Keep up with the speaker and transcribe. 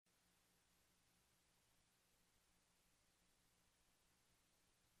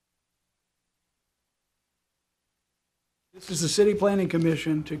This is the City Planning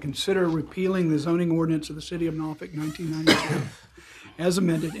Commission to consider repealing the zoning ordinance of the City of Norfolk 1992 as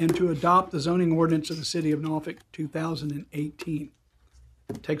amended and to adopt the zoning ordinance of the City of Norfolk 2018.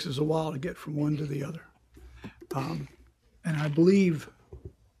 It takes us a while to get from one to the other. And I believe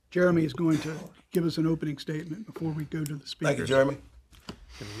Jeremy is going to give us an opening statement before we go to the speakers. Thank you, Jeremy.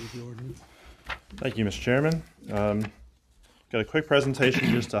 Thank you, Mr. Chairman. Got a quick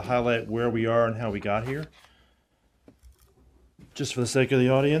presentation just to highlight where we are and how we got here. Just for the sake of the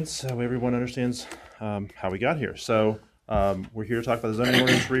audience, so everyone understands how we got here. So we're here to talk about the zoning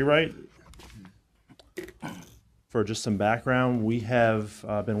ordinance rewrite. For just some background, we have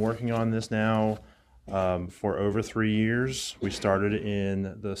been working on this now for over 3 years. We started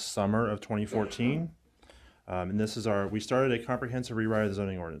in the summer of 2014. And this is we started a comprehensive rewrite of the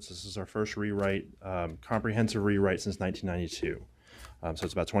zoning ordinance. This is our first rewrite, comprehensive rewrite since 1992. So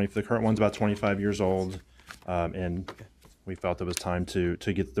it's about the current one's about 25 years old, and we felt it was time to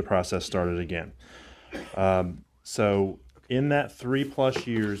get the process started again. So in that 3+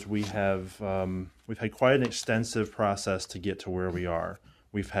 years, we've had quite an extensive process to get to where we are.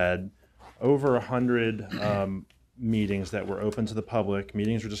 We've had over 100 meetings that were open to the public,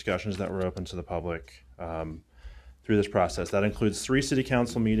 meetings or discussions that were open to the public through this process. That includes 3 city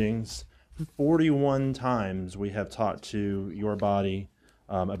council meetings. 41 times we have talked to your body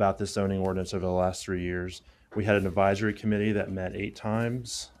about this zoning ordinance over the last 3 years. We had an advisory committee that met 8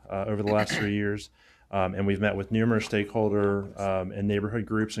 times over the last 3 years. And we've met with numerous stakeholder and neighborhood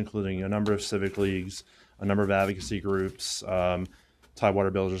groups, including a number of civic leagues, a number of advocacy groups,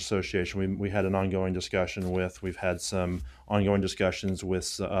 Tidewater Builders Association. We had an ongoing discussion with. We've had some ongoing discussions with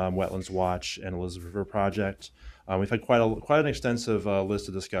Wetlands Watch and Elizabeth River Project. We've had quite an extensive list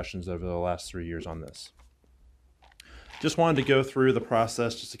of discussions over the last 3 years on this. Just wanted to go through the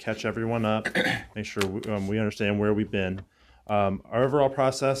process just to catch everyone up, make sure we understand where we've been. Our overall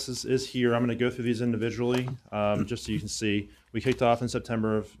process is here. I'm going to go through these individually, just so you can see. We kicked off in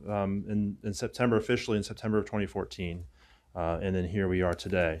September officially in September of 2014, and then here we are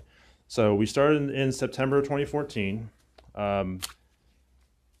today. So we started in September of 2014.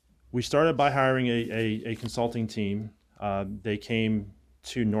 We started by hiring a consulting team. They came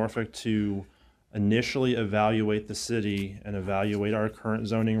to Norfolk to initially evaluate the city and evaluate our current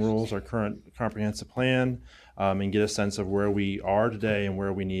zoning rules, our current comprehensive plan, and get a sense of where we are today and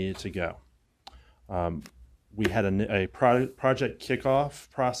where we needed to go. We had a project kickoff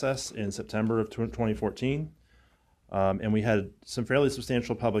process in September of 2014, and we had some fairly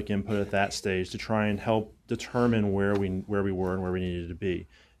substantial public input at that stage to try and help determine where we were and where we needed to be,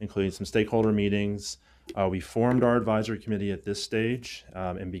 including some stakeholder meetings. We formed our advisory committee at this stage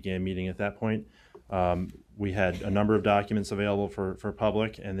and began meeting at that point. We had a number of documents available for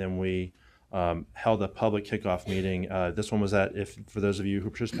public, and then we held a public kickoff meeting. This one was for those of you who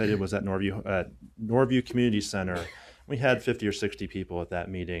participated, was at Norview Community Center. We had 50 or 60 people at that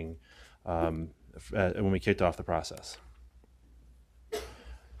meeting when we kicked off the process.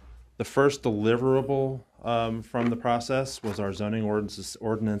 The first deliverable from the process was our zoning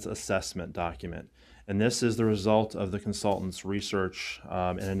ordinance assessment document. And this is the result of the consultant's research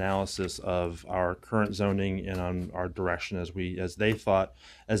and analysis of our current zoning and on our direction as they thought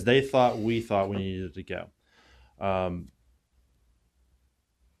we needed to go.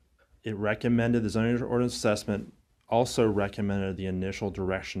 It recommended, the zoning ordinance assessment also recommended the initial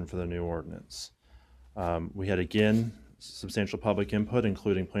direction for the new ordinance. We had, again, substantial public input,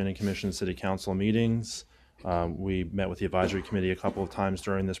 including Planning Commission, City Council meetings. We met with the advisory committee a couple of times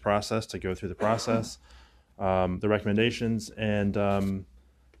during this process to go through the process, the recommendations, and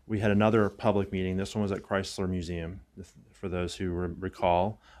we had another public meeting. This one was at Chrysler Museum, for those who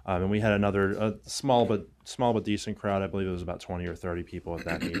recall, and we had a small but decent crowd. I believe it was about 20 or 30 people at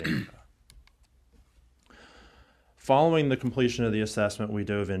that meeting. Following the completion of the assessment, we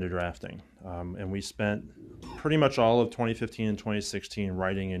dove into drafting, and we spent pretty much all of 2015 and 2016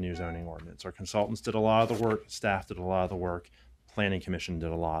 writing a new zoning ordinance. Our consultants did a lot of the work, staff did a lot of the work, Planning Commission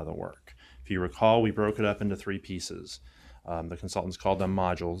did a lot of the work. If you recall, we broke it up into 3 pieces. The consultants called them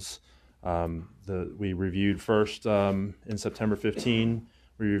modules. We reviewed first in September 15,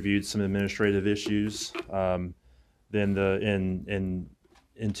 we reviewed some administrative issues. Then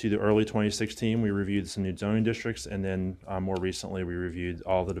into the early 2016, we reviewed some new zoning districts, and then more recently, we reviewed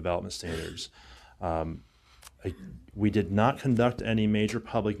all the development standards. We did not conduct any major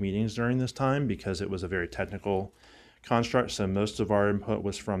public meetings during this time because it was a very technical construct, so most of our input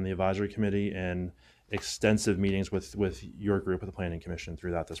was from the advisory committee and extensive meetings with your group of the Planning Commission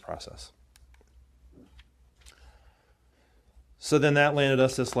throughout this process. So then that landed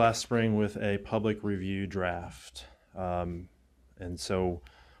us this last spring with a public review draft. And so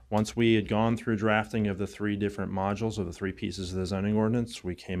once we had gone through drafting of the three different modules of the three pieces of the zoning ordinance,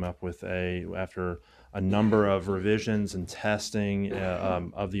 we came up with after a number of revisions and testing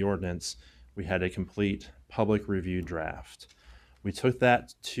of the ordinance, we had a complete public review draft. We took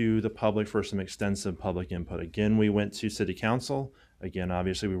that to the public for some extensive public input. Again, we went to City Council. Again,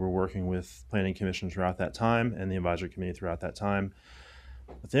 obviously, we were working with Planning Commission throughout that time and the Advisory Committee throughout that time.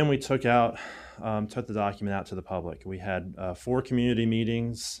 But then we took the document out to the public. We had 4 community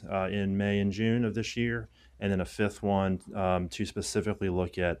meetings in May and June of this year, and then a 5th one to specifically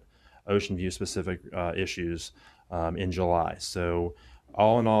look at Ocean View specific issues in July. So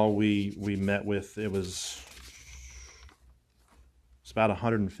all in all, we met with, it's about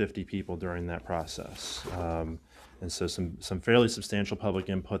 150 people during that process. And so some fairly substantial public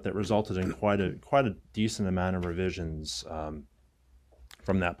input that resulted in quite a decent amount of revisions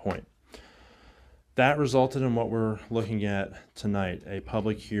from that point. That resulted in what we're looking at tonight, a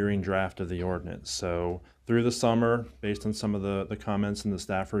public hearing draft of the ordinance. So through the summer, based on some of the comments and the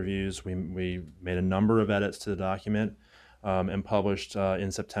staff reviews, we made a number of edits to the document and published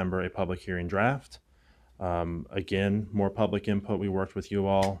in September a public hearing draft. Again, more public input. We worked with you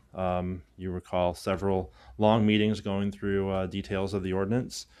all. You recall several long meetings going through details of the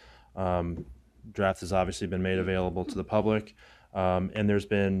ordinance. Draft has obviously been made available to the public. And there's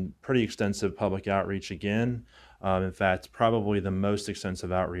been pretty extensive public outreach again. In fact, probably the most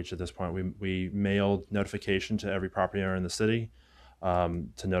extensive outreach at this point. We mailed notification to every property owner in the city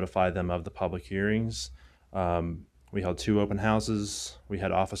to notify them of the public hearings. We held 2 open houses. We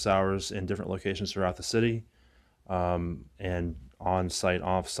had office hours in different locations throughout the city, and on-site,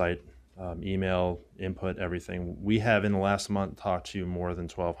 off-site, email, input, everything. We have in the last month talked to more than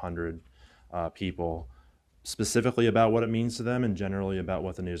 1,200 people, specifically about what it means to them and generally about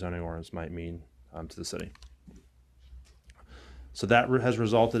what the new zoning ordinance might mean to the city. So that has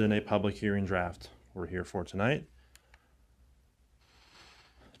resulted in a public hearing draft we're here for tonight.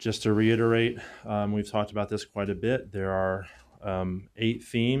 Just to reiterate, we've talked about this quite a bit. There are 8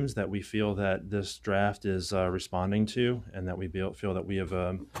 themes that we feel that this draft is responding to, and that we feel that we have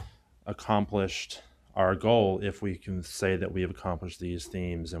accomplished our goal, if we can say that we have accomplished these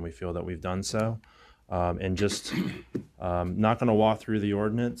themes, and we feel that we've done so. And just not going to walk through the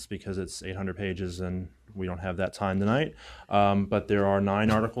ordinance because it's 800 pages and we don't have that time tonight. But there are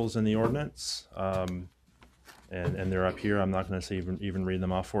 9 articles in the ordinance, and they're up here. I'm not going to even read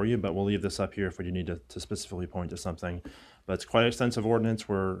them off for you, but we'll leave this up here if we do need to specifically point to something. But it's quite an extensive ordinance.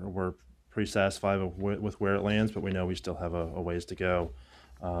 We're pretty satisfied with where it lands, but we know we still have a ways to go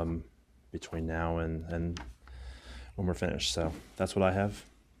between now and when we're finished. So that's what I have.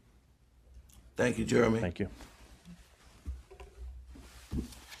 Thank you, Jeremy. Thank you.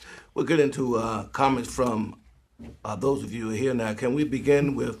 We'll get into comments from those of you who are here now. Can we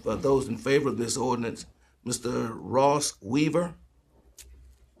begin with those in favor of this ordinance? Mr. Ross Weaver.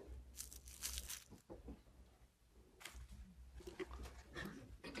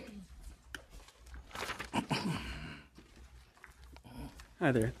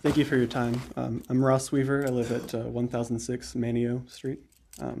 Hi there. Thank you for your time. I'm Ross Weaver. I live at 1006 Manio Street.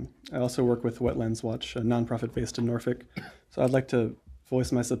 I also work with Wetlands Watch, a nonprofit based in Norfolk. So I'd like to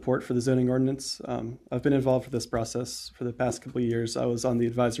voice my support for the zoning ordinance. I've been involved with this process for the past couple of years. I was on the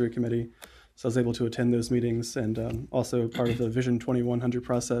advisory committee, so I was able to attend those meetings, and also part of the Vision 2100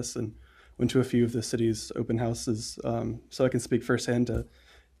 process, and went to a few of the city's open houses. So I can speak firsthand to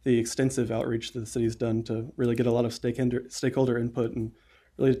the extensive outreach that the city's done to really get a lot of stakeholder input and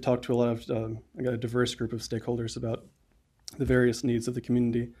really talk to a lot of I got a diverse group of stakeholders about the various needs of the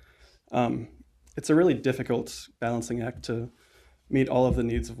community. It's a really difficult balancing act to meet all of the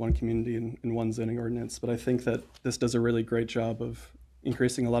needs of one community in one zoning ordinance, but I think that this does a really great job of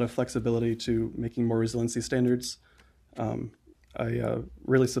increasing a lot of flexibility to making more resiliency standards. I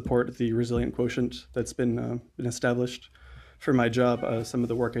really support the resilient quotient that's been established. For my job, some of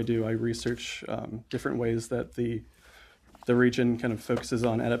the work I do, I research different ways that the region kind of focuses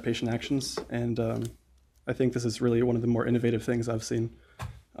on adaptation actions, and I think this is really one of the more innovative things I've seen.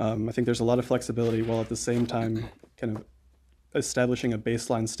 I think there's a lot of flexibility while at the same time kind of establishing a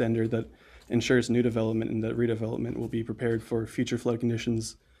baseline standard that ensures new development and that redevelopment will be prepared for future flood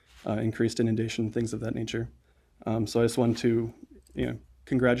conditions, increased inundation, things of that nature. So I just want to,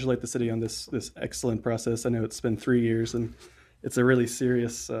 congratulate the city on this excellent process. I know it's been 3 years, and it's a really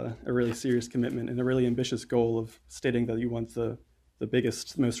serious commitment and a really ambitious goal of stating that you want the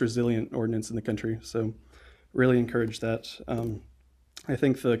biggest, most resilient ordinance in the country. So really encourage that. I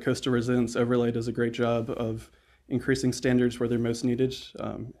think the Coastal Resilience Overlay does a great job of increasing standards where they're most needed,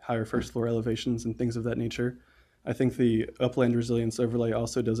 higher first floor elevations and things of that nature. I think the upland resilience overlay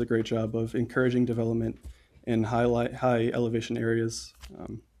also does a great job of encouraging development in high elevation areas.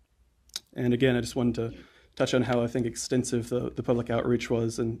 And again, I just wanted to touch on how I think extensive the public outreach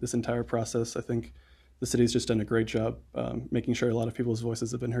was in this entire process. I think the city's just done a great job making sure a lot of people's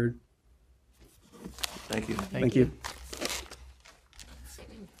voices have been heard. Thank you. Thank you.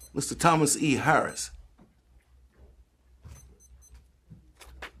 Mr. Thomas E. Harris.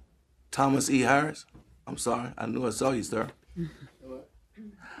 Thomas E. Harris? I'm sorry. I knew I saw you, sir.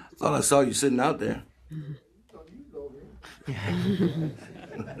 Thought I saw you sitting out there.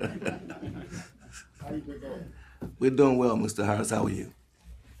 We're doing well, Mr. Harris. How are you?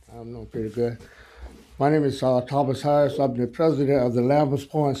 I'm doing pretty good. My name is Thomas Harris. I'm the president of the Lamberts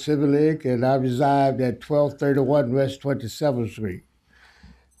Point Civic League, and I reside at 1231 West 27th Street.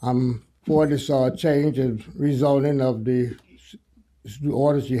 I'm for this change and rezoning of the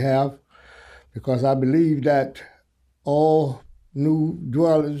orders you have, because I believe that all new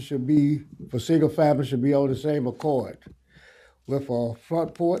dwellings should be, for single family, should be on the same accord, with a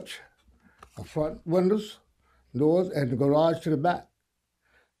front porch, a front windows, doors, and the garage to the back.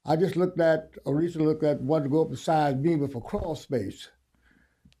 I just recently looked at one to go up beside me with a crawl space,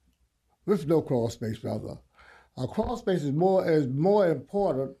 with no crawl space rather. A crawl space is more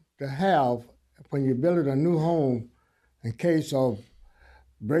important to have when you're building a new home in case of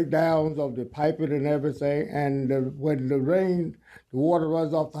breakdowns of the piping and everything. And when the water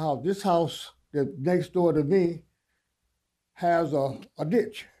runs off the house. This house that next door to me has a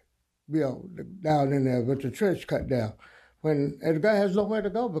ditch built down in there with the trench cut down. And the guy has nowhere to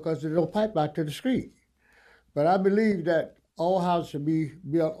go because there's no pipe out to the street. But I believe that all houses should be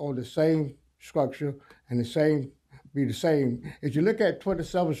built on the same structure and be the same. If you look at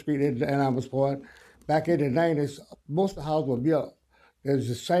 27th Street in Lamberts Point, back in the 90s, most of the houses were built. There's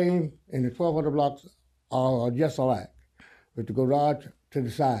the same in the 1200 blocks are just alike, with the garage to the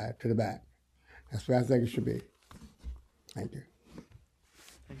side, to the back. That's where I think it should be. Thank you.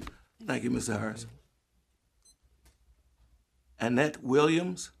 Thank you, Mr. Harris. Annette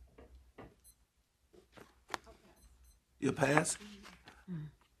Williams. You pass.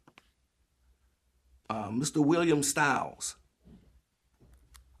 Mr. William Stiles.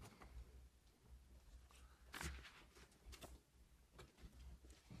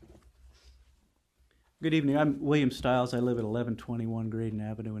 Good evening. I'm William Stiles. I live at 1121 Graydon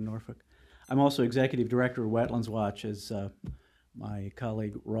Avenue in Norfolk. I'm also Executive Director of Wetlands Watch, as my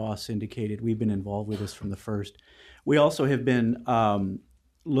colleague Ross indicated. We've been involved with this from the first. We also have been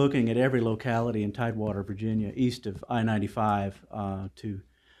looking at every locality in Tidewater, Virginia, east of I-95 to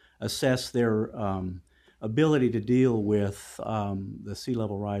assess their ability to deal with the sea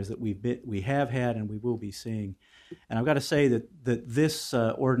level rise that we have had and we will be seeing. And I've got to say that this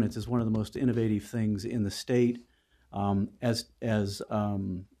ordinance is one of the most innovative things in the state. As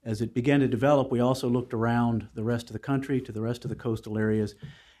it began to develop, we also looked around the rest of the country to the rest of the coastal areas,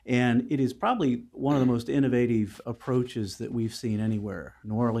 and it is probably one of the most innovative approaches that we've seen anywhere.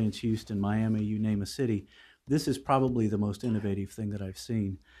 New Orleans, Houston, Miami, you name a city. This is probably the most innovative thing that I've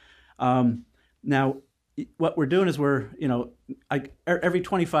seen. Now, what we're doing is every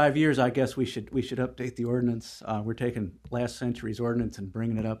 25 years, I guess we should update the ordinance. We're taking last century's ordinance and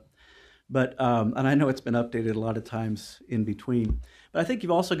bringing it up. But and I know it's been updated a lot of times in between. But I think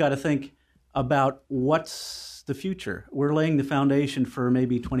you've also got to think about what's the future. We're laying the foundation for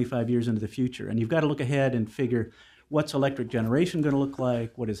maybe 25 years into the future. And you've got to look ahead and figure what's electric generation going to look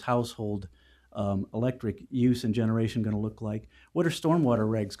like? What is household electric use and generation going to look like? What are stormwater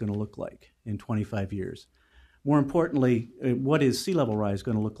regs going to look like in 25 years? More importantly, what is sea level rise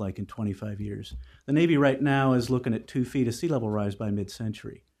going to look like in 25 years? The Navy right now is looking at 2 feet of sea level rise by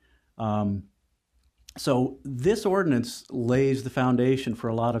mid-century. So this ordinance lays the foundation for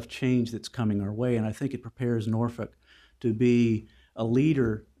a lot of change that's coming our way, and I think it prepares Norfolk to be a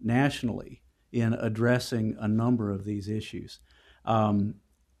leader nationally in addressing a number of these issues. As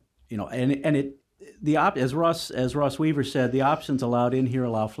Ross Weaver said, the options allowed in here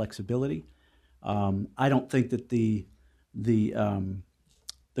allow flexibility. I don't think that the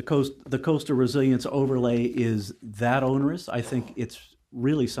coastal resilience overlay is that onerous. I think it's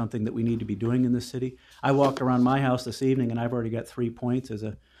really something that we need to be doing in this city. I walked around my house this evening, and I've already got 3 points as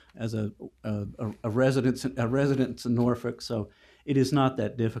a resident in Norfolk. So it is not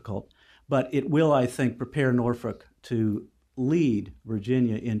that difficult, but it will, I think, prepare Norfolk to lead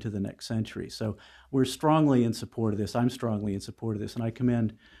Virginia into the next century. So we're strongly in support of this. I'm strongly in support of this, and I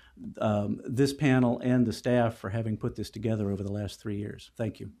commend this panel and the staff for having put this together over the last 3 years.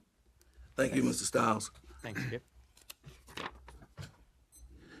 Thank you. Thank you, Mr. Stiles. Thanks, Skip.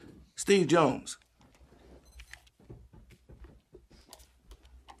 Steve Jones.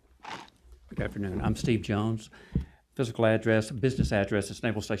 Good afternoon. I'm Steve Jones. Physical address, business address is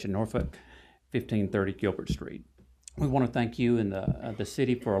Naval Station Norfolk, 1530 Gilbert Street. We want to thank you and the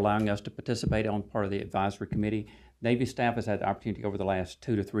city for allowing us to participate on part of the advisory committee. Navy staff has had the opportunity over the last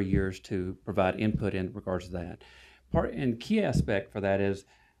 2 to 3 years to provide input in regards to that. And key aspect for that is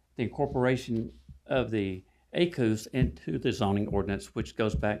the incorporation of the ACUS into the zoning ordinance, which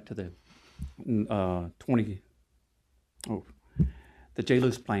goes back to the the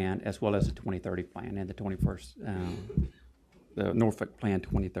JLUS plan, as well as the 2030 plan and the 21st, the Norfolk Plan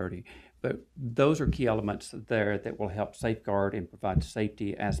 2030. But those are key elements there that will help safeguard and provide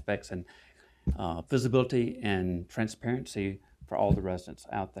safety aspects and visibility and transparency for all the residents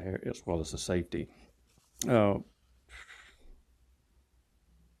out there, as well as the safety.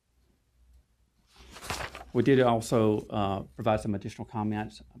 We did also provide some additional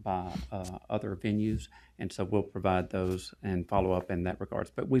comments by other venues, and so we'll provide those and follow up in that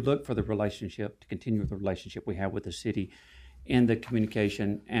regards. But we look for the relationship, to continue the relationship we have with the city in the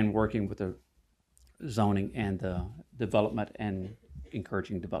communication and working with the zoning and the development and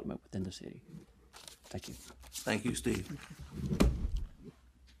encouraging development within the city. Thank you. Thank you, Steve.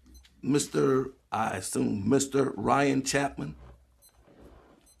 Mr. Ryan Chapman.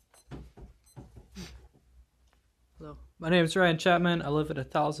 Hello, my name is Ryan Chapman. I live at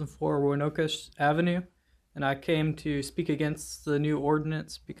 1004 Roanoke Avenue, and I came to speak against the new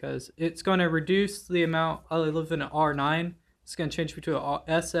ordinance because it's going to reduce the amount. I live in an R9. It's going to change me to a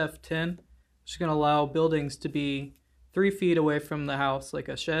SF10, which is going to allow buildings to be 3 feet away from the house, like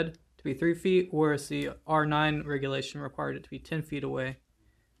a shed, to be 3 feet, whereas the R9 regulation required it to be 10 feet away.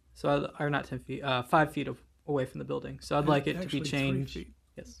 So, or not 10 feet, 5 feet away from the building. So I'd like it to be changed. 3 feet.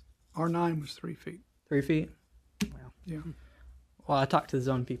 Yes. R9 was 3 feet. 3 feet? Wow. Yeah. Well, I talked to the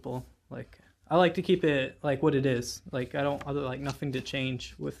zone people. Like, I like to keep it like what it is. Like, I like nothing to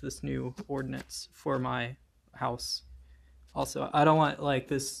change with this new ordinance for my house. Also, I don't want like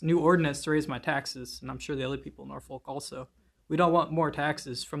this new ordinance to raise my taxes, and I'm sure the other people in Norfolk also. We don't want more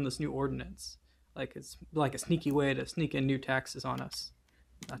taxes from this new ordinance. Like, it's like a sneaky way to sneak in new taxes on us.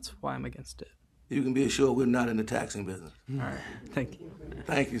 That's why I'm against it. You can be assured we're not in the taxing business. All right. Thank you.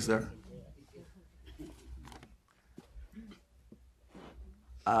 Thank you, sir.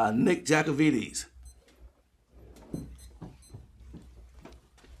 Nick Jacovides.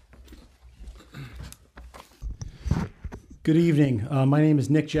 Good evening. My name is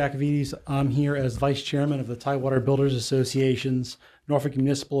Nick Jacovides. I'm here as Vice Chairman of the Tidewater Builders Association's Norfolk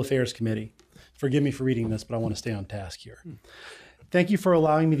Municipal Affairs Committee. Forgive me for reading this, but I want to stay on task here. Thank you for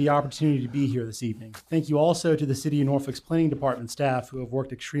allowing me the opportunity to be here this evening. Thank you also to the City of Norfolk's Planning Department staff who have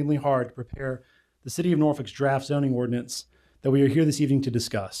worked extremely hard to prepare the City of Norfolk's draft zoning ordinance that we are here this evening to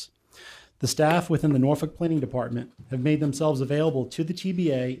discuss. The staff within the Norfolk Planning Department have made themselves available to the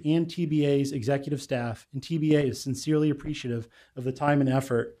TBA and TBA's executive staff, and TBA is sincerely appreciative of the time and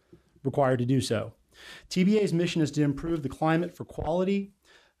effort required to do so. TBA's mission is to improve the climate for quality,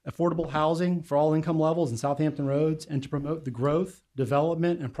 affordable housing for all income levels in Southampton Roads, and to promote the growth,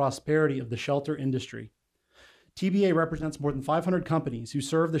 development, and prosperity of the shelter industry. TBA represents more than 500 companies who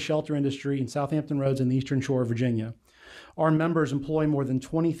serve the shelter industry in Southampton Roads and the Eastern Shore of Virginia. Our members employ more than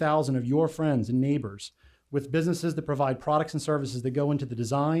 20,000 of your friends and neighbors with businesses that provide products and services that go into the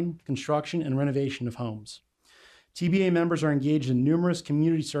design, construction, and renovation of homes. TBA members are engaged in numerous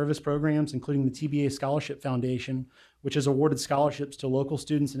community service programs, including the TBA Scholarship Foundation, which has awarded scholarships to local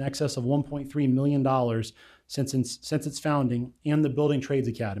students in excess of $1.3 million since its founding, and the Building Trades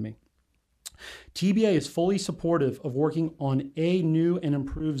Academy. TBA is fully supportive of working on a new and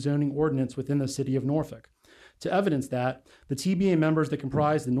improved zoning ordinance within the City of Norfolk. To evidence that, the TBA members that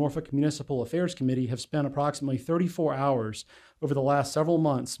comprise the Norfolk Municipal Affairs Committee have spent approximately 34 hours over the last several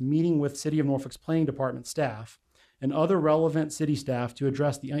months meeting with City of Norfolk's Planning Department staff and other relevant city staff to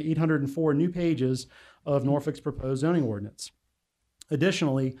address the 804 new pages of Norfolk's proposed zoning ordinance.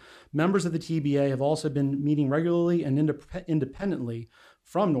 Additionally, members of the TBA have also been meeting regularly and independently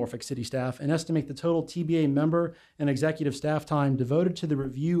from Norfolk City staff and estimate the total TBA member and executive staff time devoted to the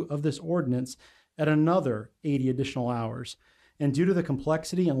review of this ordinance at another 80 additional hours. And due to the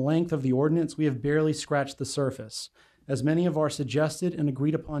complexity and length of the ordinance, we have barely scratched the surface, as many of our suggested and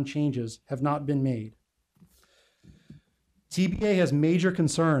agreed upon changes have not been made. TBA has major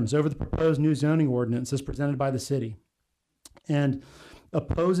concerns over the proposed new zoning ordinance as presented by the city and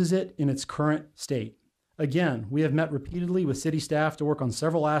opposes it in its current state. Again, we have met repeatedly with city staff to work on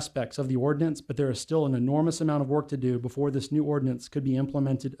several aspects of the ordinance, but there is still an enormous amount of work to do before this new ordinance could be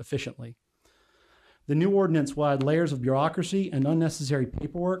implemented efficiently. The new ordinance will add layers of bureaucracy and unnecessary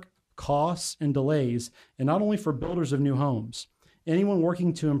paperwork, costs, and delays, and not only for builders of new homes. anyone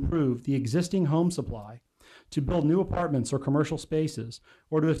working to improve the existing home supply, to build new apartments or commercial spaces,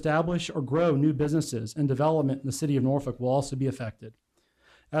 or to establish or grow new businesses and development in the city of Norfolk will also be affected.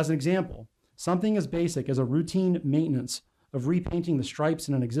 As an example, something as basic as a routine maintenance of repainting the stripes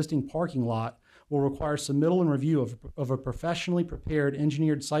in an existing parking lot will require submittal and review of a professionally prepared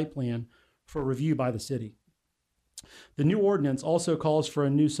engineered site plan for review by the city. The new ordinance also calls for a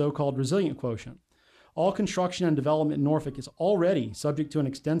new so-called resilient quotient. All construction and development in Norfolk is already subject to an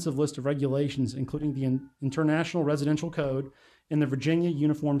extensive list of regulations, including the International Residential Code and the Virginia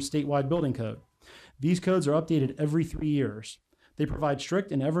Uniform Statewide Building Code. These codes are updated every 3 years. They provide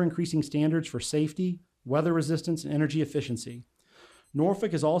strict and ever-increasing standards for safety, weather resistance, and energy efficiency.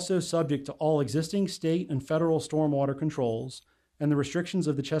 Norfolk is also subject to all existing state and federal stormwater controls and the restrictions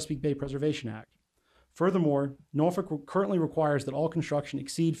of the Chesapeake Bay Preservation Act. Furthermore, Norfolk currently requires that all construction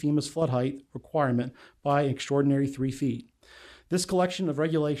exceed FEMA's flood height requirement by an extraordinary 3 feet. This collection of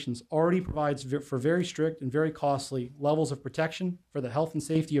regulations already provides for very strict and very costly levels of protection for the health and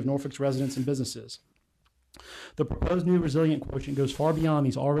safety of Norfolk's residents and businesses. The proposed new resilient quotient goes far beyond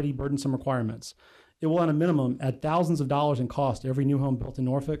these already burdensome requirements. It will, at a minimum, add thousands of dollars in cost to every new home built in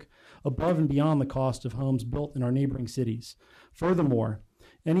Norfolk, above and beyond the cost of homes built in our neighboring cities. Furthermore,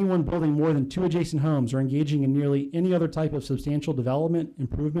 anyone building more than 2 adjacent homes or engaging in nearly any other type of substantial development,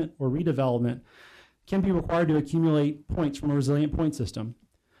 improvement, or redevelopment can be required to accumulate points from a resilient point system.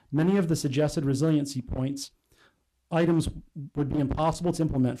 Many of the suggested resiliency points items would be impossible to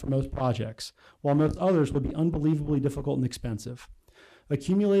implement for most projects, while most others would be unbelievably difficult and expensive.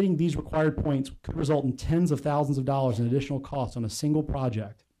 Accumulating these required points could result in tens of thousands of dollars in additional costs on a single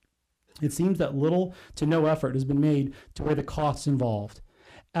project. It seems that little to no effort has been made to weigh the costs involved.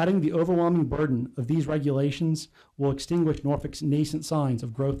 Adding the overwhelming burden of these regulations will extinguish Norfolk's nascent signs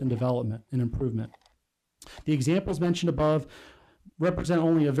of growth and development and improvement. The examples mentioned above represent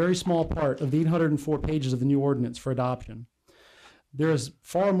only a very small part of the 804 pages of the new ordinance for adoption. There is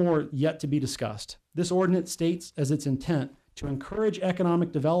far more yet to be discussed. This ordinance states as its intent to encourage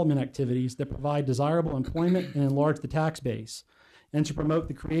economic development activities that provide desirable employment and enlarge the tax base, and to promote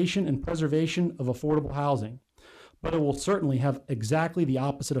the creation and preservation of affordable housing. But it will certainly have exactly the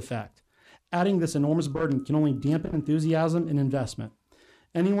opposite effect. Adding this enormous burden can only dampen enthusiasm and investment.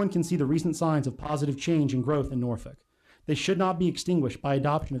 Anyone can see the recent signs of positive change and growth in Norfolk. They should not be extinguished by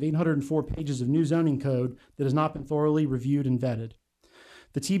adoption of 804 pages of new zoning code that has not been thoroughly reviewed and vetted.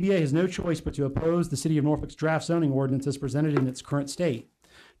 The TBA has no choice but to oppose the City of Norfolk's draft zoning ordinance as presented in its current state.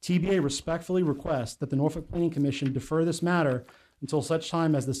 TBA respectfully requests that the Norfolk Planning Commission defer this matter until such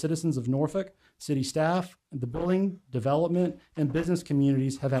time as the citizens of Norfolk, city staff, the building, development, and business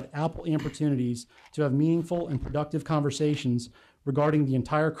communities have had ample opportunities to have meaningful and productive conversations regarding the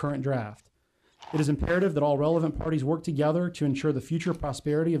entire current draft. It is imperative that all relevant parties work together to ensure the future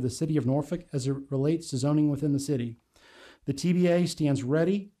prosperity of the city of Norfolk as it relates to zoning within the city. The TBA stands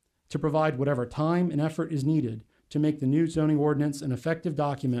ready to provide whatever time and effort is needed to make the new zoning ordinance an effective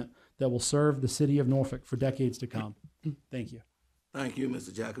document that will serve the city of Norfolk for decades to come. Thank you. Thank you,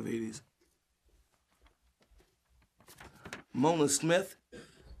 Mr. Jacovides. Mona Smith.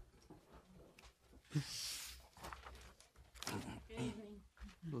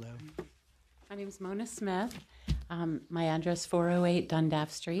 Hello. My name is Mona Smith. My address 408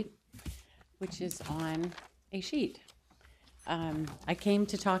 Dundas Street, which is on a sheet. I came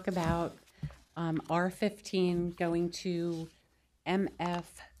to talk about R15 going to MFHR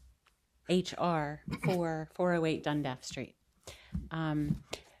for 408 Dundas Street.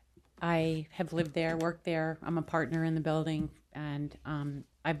 I have lived there, worked there. I'm a partner in the building, and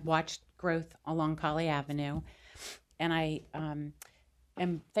I've watched growth along Colley Avenue, and I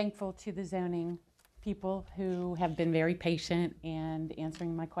am thankful to the zoning people who have been very patient and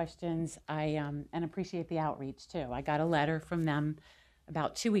answering my questions. And appreciate the outreach too. I got a letter from them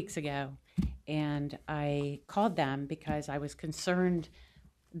about 2 weeks ago, and I called them because I was concerned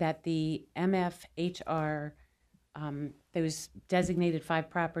that the MFHR, those designated 5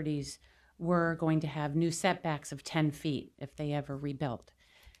 properties, were going to have new setbacks of 10 feet if they ever rebuilt.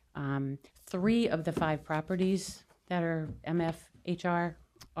 3 of the 5 properties that are MFHR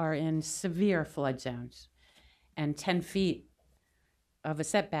are in severe flood zones, and 10 feet of a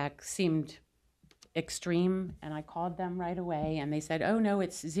setback seemed extreme, and I called them right away, and they said, oh no,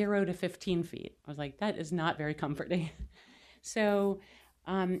 it's 0 to 15 feet. I was like, that is not very comforting. So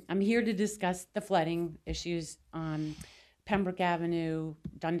I'm here to discuss the flooding issues on Pembroke Avenue,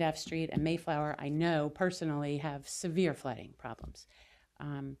 Dundas Street, and Mayflower. I know personally have severe flooding problems.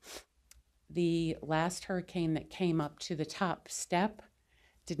 The last hurricane that came up to the top step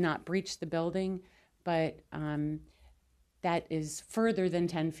did not breach the building, but that is further than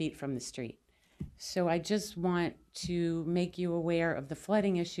 10 feet from the street. So I just want to make you aware of the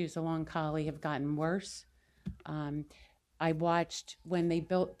flooding issues along Collie have gotten worse. I watched when they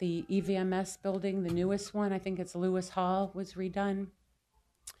built the EVMS building, the newest one, I think it's Lewis Hall, was redone.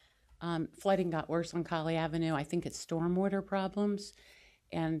 Flooding got worse on Collie Avenue. I think it's stormwater problems.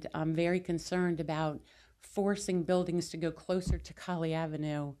 And I'm very concerned about forcing buildings to go closer to Collie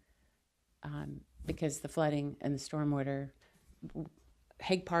Avenue because the flooding and the stormwater.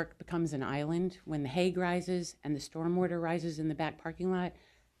 Hague Park becomes an island. When the Hague rises and the stormwater rises in the back parking lot,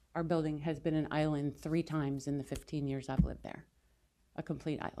 our building has been an island 3 times in the 15 years I've lived there. A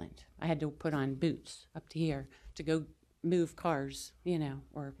complete island. I had to put on boots up to here to go move cars,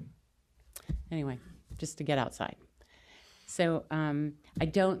 or anyway, just to get outside. So I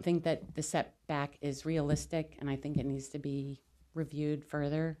don't think that the setback is realistic, and I think it needs to be reviewed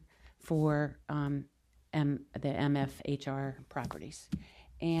further for the MFHR properties.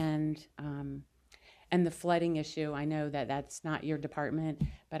 And the flooding issue, I know that that's not your department,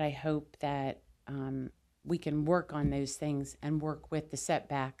 but I hope that we can work on those things and work with the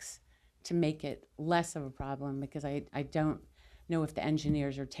setbacks to make it less of a problem, because I don't know if the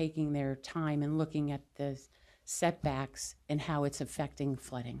engineers are taking their time and looking at the setbacks and how it's affecting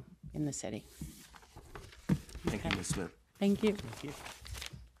flooding in the city. Thank you, Ms. Smith. Thank you. Thank you.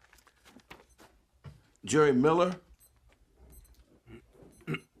 Jerry Miller.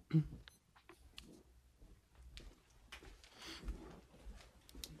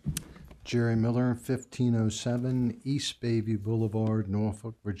 Jerry Miller, 1507 East Bayview Boulevard,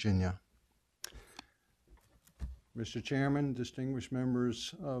 Norfolk, Virginia. Mr. Chairman, distinguished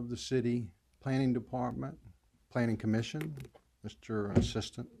members of the City Planning Department, Planning Commission, Mr.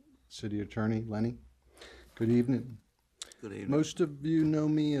 Assistant City Attorney Lenny, good evening. Good evening. Most of you know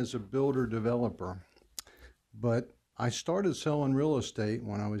me as a builder-developer, but I started selling real estate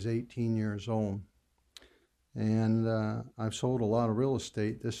when I was 18 years old. And I've sold a lot of real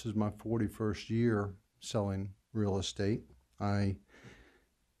estate. This is my 41st year selling real estate. I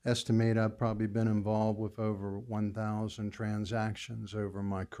estimate I've probably been involved with over 1,000 transactions over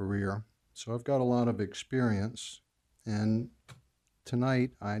my career. So I've got a lot of experience. And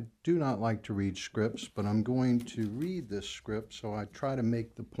tonight, I do not like to read scripts, but I'm going to read this script, so I try to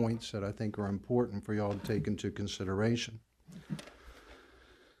make the points that I think are important for y'all to take into consideration.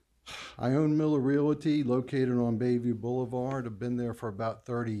 I own Miller Realty, located on Bayview Boulevard. I've been there for about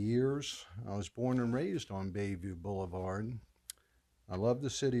 30 years. I was born and raised on Bayview Boulevard. I love the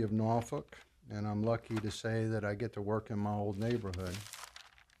city of Norfolk, and I'm lucky to say that I get to work in my old neighborhood.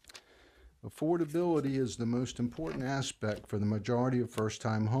 Affordability is the most important aspect for the majority of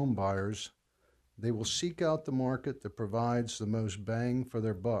first-time home buyers. They will seek out the market that provides the most bang for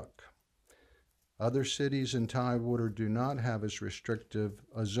their buck. Other cities in Tidewater do not have as restrictive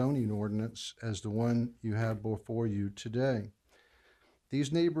a zoning ordinance as the one you have before you today.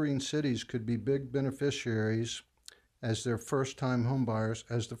 These neighboring cities could be big beneficiaries as the first-time home buyers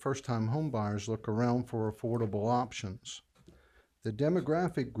look around for affordable options. The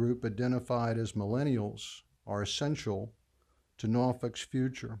demographic group identified as millennials are essential to Norfolk's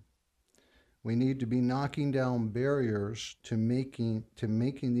future. We need to be knocking down barriers to making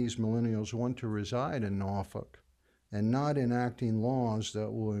these millennials want to reside in Norfolk, and not enacting laws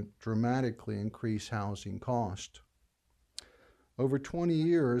that will dramatically increase housing cost. Over 20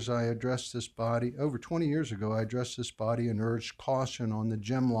 years ago, I addressed this body and urged caution on the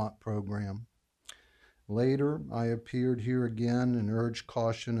gem lot program. Later, I appeared here again and urged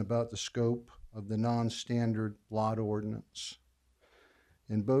caution about the scope of the non-standard lot ordinance.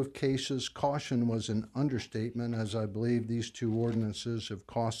 In both cases, caution was an understatement, as I believe these two ordinances have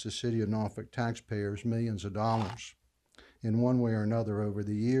cost the city of Norfolk taxpayers millions of dollars in one way or another over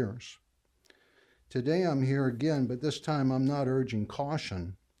the years. Today I'm here again, but this time I'm not urging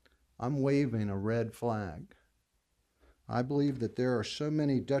caution. I'm waving a red flag. I believe that there are so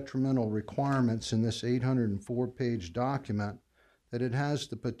many detrimental requirements in this 804-page document that it has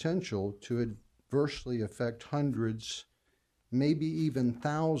the potential to adversely affect hundreds, maybe even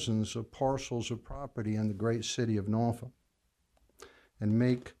thousands of parcels of property in the great city of Norfolk, and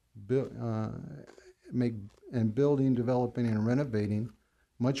make building, developing, and renovating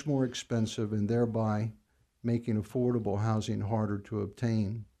much more expensive, and thereby making affordable housing harder to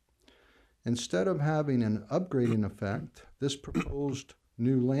obtain. Instead of having an upgrading effect, this proposed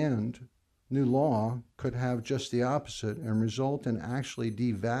new law could have just the opposite and result in actually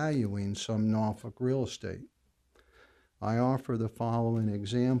devaluing some Norfolk real estate. I offer the following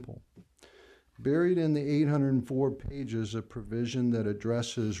example. Buried in the 804 pages, a provision that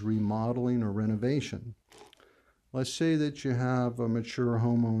addresses remodeling or renovation. Let's say that you have a mature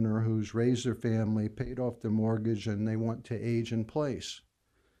homeowner who's raised their family, paid off their mortgage, and they want to age in place.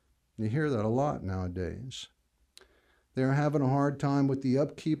 You hear that a lot nowadays. They're having a hard time with the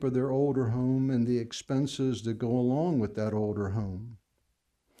upkeep of their older home and the expenses that go along with that older home.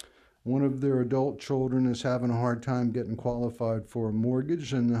 One of their adult children is having a hard time getting qualified for a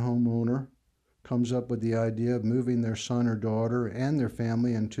mortgage, and the homeowner comes up with the idea of moving their son or daughter and their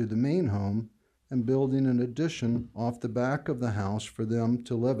family into the main home and building an addition off the back of the house for them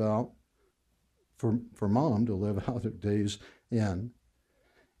to live out, for mom to live out their days in.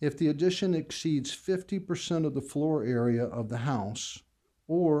 If the addition exceeds 50% of the floor area of the house,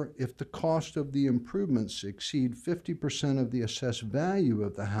 or if the cost of the improvements exceed 50% of the assessed value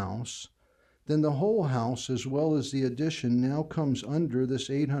of the house, then the whole house as well as the addition now comes under this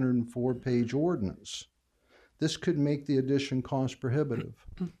 804-page ordinance. This could make the addition cost prohibitive.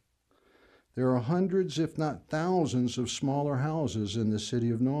 There are hundreds, if not thousands, of smaller houses in the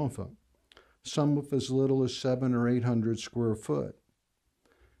city of Norfolk, some of as little as 700 or 800 square foot.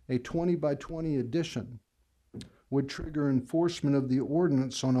 A 20 by 20 addition would trigger enforcement of the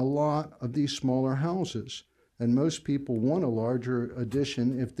ordinance on a lot of these smaller houses, and most people want a larger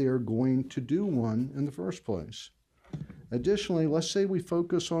addition if they are going to do one in the first place. Additionally, let's say we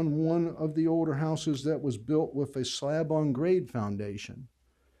focus on one of the older houses that was built with a slab-on-grade foundation.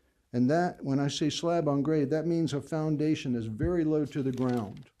 And that, when I say slab on grade, that means a foundation is very low to the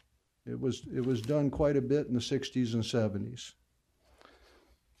ground. It was done quite a bit in the 60s and 70s.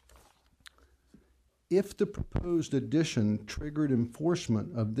 If the proposed addition triggered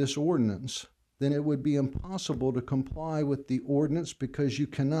enforcement of this ordinance, then it would be impossible to comply with the ordinance because you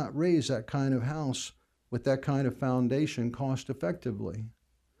cannot raise that kind of house with that kind of foundation cost effectively.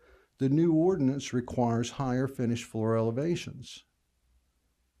 The new ordinance requires higher finished floor elevations.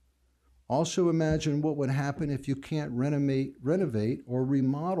 Also imagine what would happen if you can't renovate or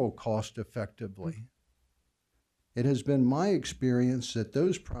remodel cost effectively. It has been my experience that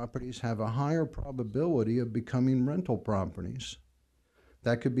those properties have a higher probability of becoming rental properties.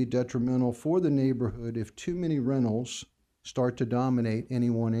 That could be detrimental for the neighborhood if too many rentals start to dominate any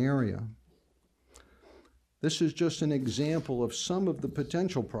one area. This is just an example of some of the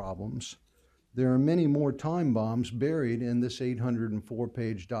potential problems. There are many more time bombs buried in this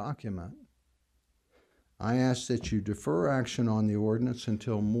 804-page document. I ask that you defer action on the ordinance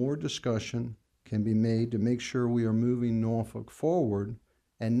until more discussion can be made to make sure we are moving Norfolk forward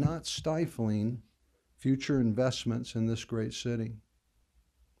and not stifling future investments in this great city.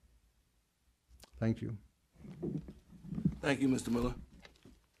 Thank you. Thank you, Mr. Miller.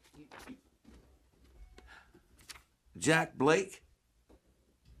 Jack Blake.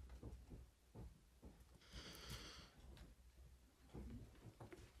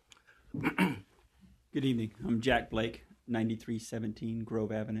 Good evening. I'm Jack Blake, 9317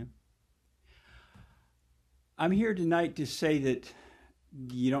 Grove Avenue. I'm here tonight to say that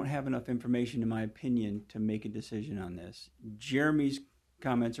you don't have enough information, in my opinion, to make a decision on this. Jeremy's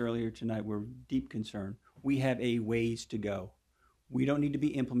comments earlier tonight were deep concern. We have a ways to go. We don't need to be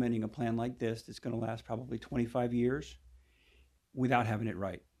implementing a plan like this that's going to last probably 25 years without having it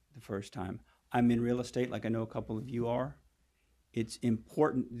right the first time. I'm in real estate like I know a couple of you are. It's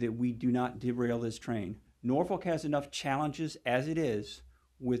important that we do not derail this train. Norfolk has enough challenges as it is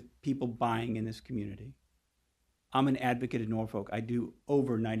with people buying in this community. I'm an advocate of Norfolk. I do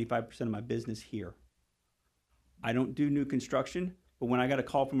over 95% of my business here. I don't do new construction, but when I got a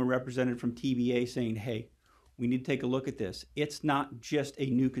call from a representative from TVA saying, hey, we need to take a look at this, it's not just a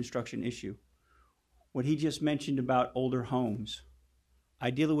new construction issue. What he just mentioned about older homes, I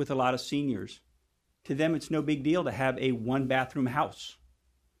deal with a lot of seniors. To them, it's no big deal to have a one-bathroom house.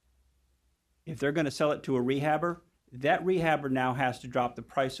 If they're going to sell it to a rehabber, that rehabber now has to drop the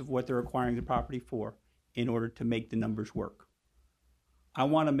price of what they're acquiring the property for in order to make the numbers work. I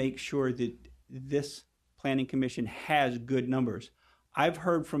want to make sure that this planning commission has good numbers. I've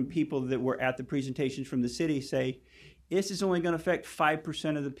heard from people that were at the presentations from the city say, this is only going to affect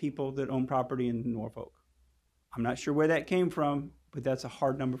 5% of the people that own property in Norfolk. I'm not sure where that came from, but that's a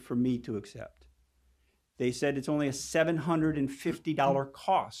hard number for me to accept. They said it's only a $750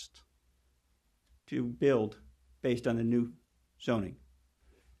 cost to build based on the new zoning.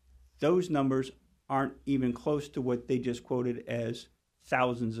 Those numbers aren't even close to what they just quoted as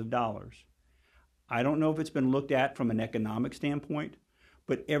thousands of dollars. I don't know if it's been looked at from an economic standpoint,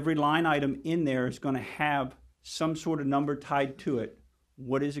 but every line item in there is going to have some sort of number tied to it.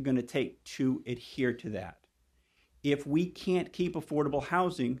 What is it going to take to adhere to that? If we can't keep affordable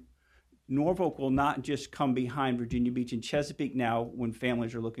housing, Norfolk will not just come behind Virginia Beach and Chesapeake now when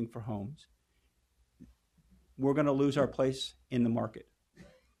families are looking for homes. we're going to lose our place in the market.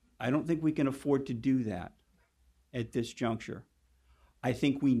 I don't think we can afford to do that at this juncture. I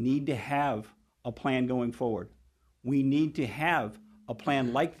think we need to have a plan going forward. We need to have a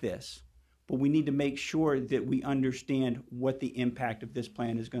plan like this, but we need to make sure that we understand what the impact of this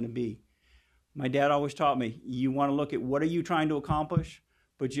plan is going to be. My dad always taught me, you want to look at what are you trying to accomplish,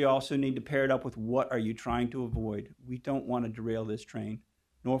 but you also need to pair it up with what are you trying to avoid. We don't want to derail this train.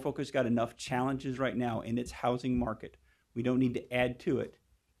 Norfolk has got enough challenges right now in its housing market. We don't need to add to it.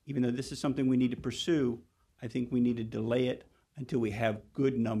 Even though this is something we need to pursue, I think we need to delay it until we have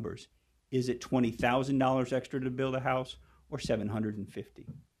good numbers. Is it $20,000 extra to build a house or $750?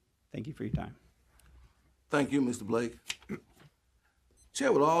 Thank you for your time. Thank you, Mr. Blake.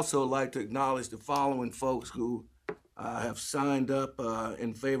 Chair would also like to acknowledge the following folks who have signed up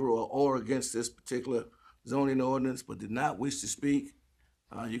in favor or against this particular zoning ordinance but did not wish to speak.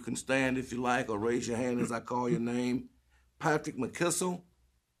 You can stand if you like or raise your hand as I call your name. Patrick McKissel,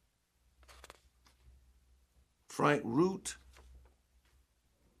 Frank Root,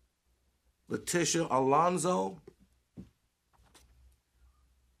 Letitia Alonzo,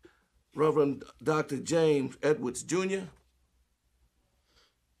 Reverend Dr. James Edwards Jr.,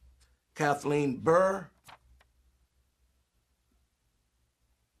 Kathleen Burr,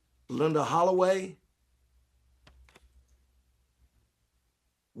 Linda Holloway,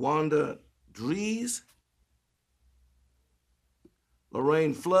 Wanda Dries,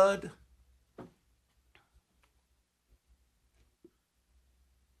 Lorraine Flood,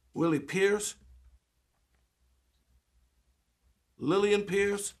 Willie Pierce, Lillian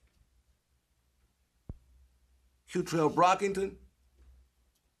Pierce, Cutrell Brockington,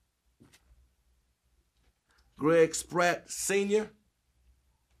 Greg Spratt Sr.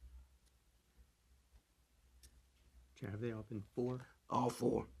 Have they all been four? All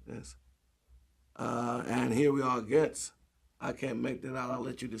four, yes. And here we are against. I can't make that out. I'll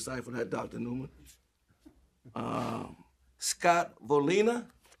let you decipher that, Dr. Newman. Scott Volina,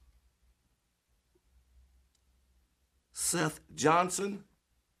 Seth Johnson,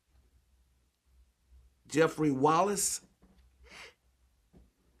 Jeffrey Wallace,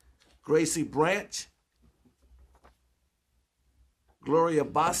 Gracie Branch, Gloria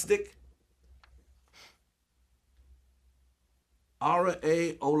Bostic, Ara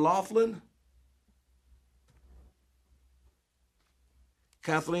A. O'Laughlin,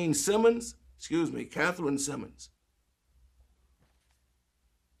 Catherine Simmons,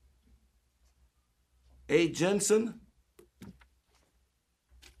 A. Jensen,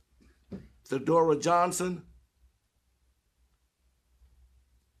 Theodora Johnson,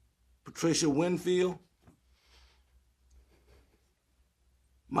 Patricia Winfield,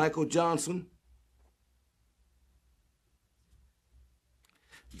 Michael Johnson,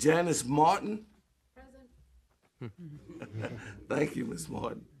 Janice Martin. Present. Thank you, Ms.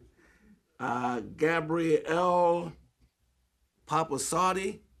 Martin. Gabrielle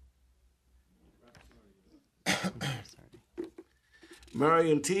Papasati.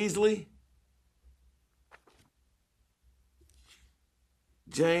 Marion Teasley.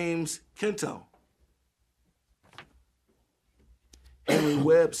 James Kento. Henry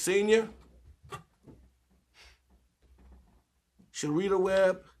Webb Sr., Sharita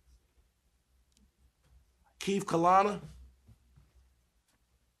Webb, Keith Kalana,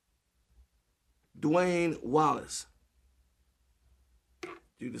 Dwayne Wallace.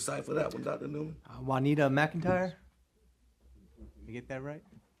 Do you decipher that one, Dr. Newman? Juanita McIntyre. Did I get that right?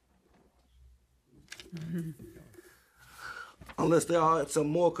 Unless there are some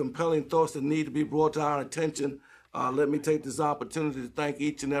more compelling thoughts that need to be brought to our attention, let me take this opportunity to thank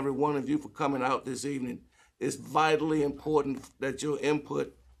each and every one of you for coming out this evening. It's vitally important that your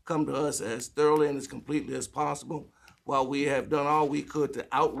input come to us as thoroughly and as completely as possible. While we have done all we could to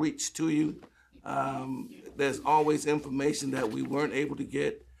outreach to you, there's always information that we weren't able to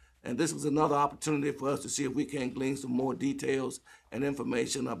get. And this was another opportunity for us to see if we can glean some more details and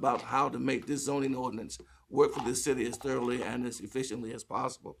information about how to make this zoning ordinance work for this city as thoroughly and as efficiently as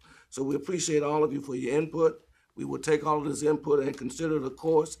possible. So we appreciate all of you for your input. We will take all of this input and consider it, of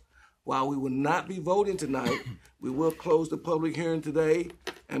course. While we will not be voting tonight, we will close the public hearing today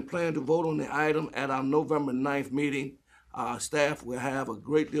and plan to vote on the item at our November 9th meeting. Our staff will have a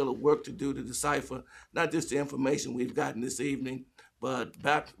great deal of work to do to decipher not just the information we've gotten this evening, but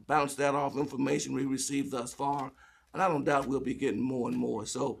bounce that off information we received thus far. And I don't doubt we'll be getting more and more.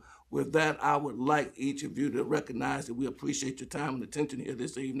 So with that, I would like each of you to recognize that we appreciate your time and attention here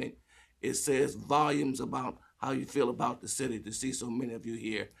this evening. It says volumes about how you feel about the city to see so many of you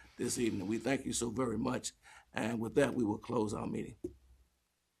here this evening. We thank you so very much. And with that, we will close our meeting.